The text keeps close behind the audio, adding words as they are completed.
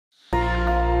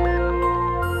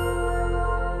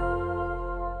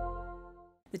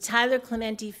Tyler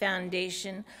Clementi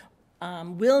Foundation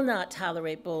will not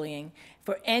tolerate bullying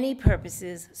for any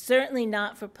purposes, certainly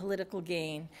not for political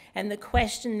gain. And the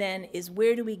question then is,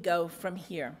 where do we go from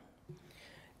here?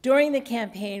 During the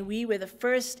campaign, we were the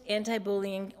first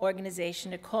anti-bullying organization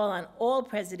to call on all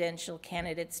presidential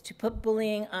candidates to put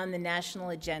bullying on the national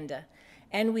agenda,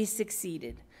 and we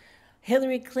succeeded.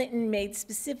 Hillary Clinton made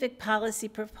specific policy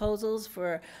proposals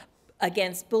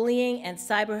against bullying and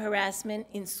cyber harassment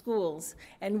in schools,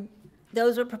 and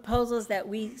those were proposals that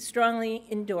we strongly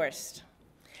endorsed.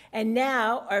 And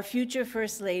now our future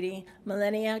First Lady,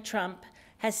 Melania Trump,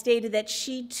 has stated that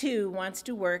she too wants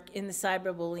to work in the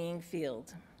cyberbullying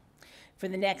field for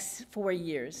the next 4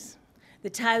 years. The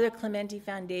Tyler Clementi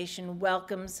Foundation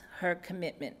welcomes her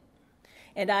commitment.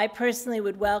 And I personally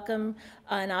would welcome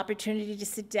an opportunity to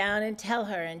sit down and tell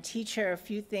her and teach her a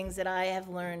few things that I have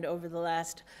learned over the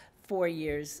last 4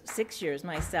 years, 6 years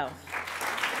myself.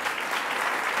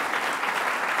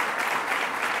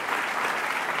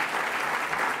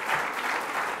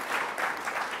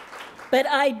 But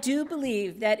I do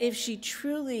believe that if she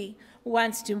truly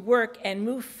wants to work and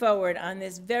move forward on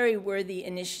this very worthy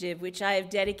initiative, which I have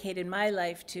dedicated my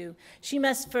life to, she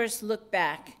must first look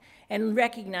back and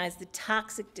recognize the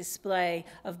toxic display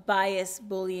of bias,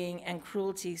 bullying, and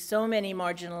cruelty so many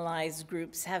marginalized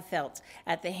groups have felt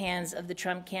at the hands of the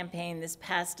Trump campaign this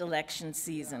past election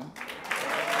season.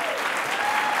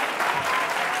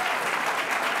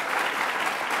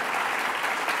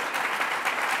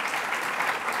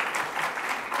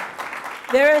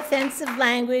 Their offensive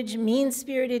language,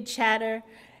 mean-spirited chatter,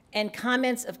 and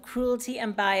comments of cruelty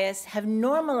and bias have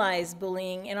normalized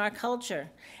bullying in our culture,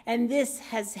 and this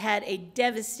has had a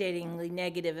devastatingly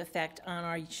negative effect on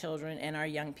our children and our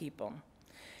young people.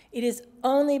 It is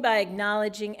only by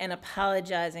acknowledging and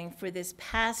apologizing for this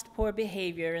past poor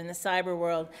behavior in the cyber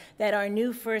world that our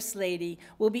new First Lady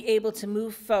will be able to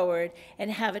move forward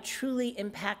and have a truly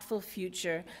impactful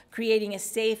future, creating a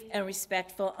safe and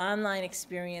respectful online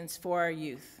experience for our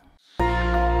youth.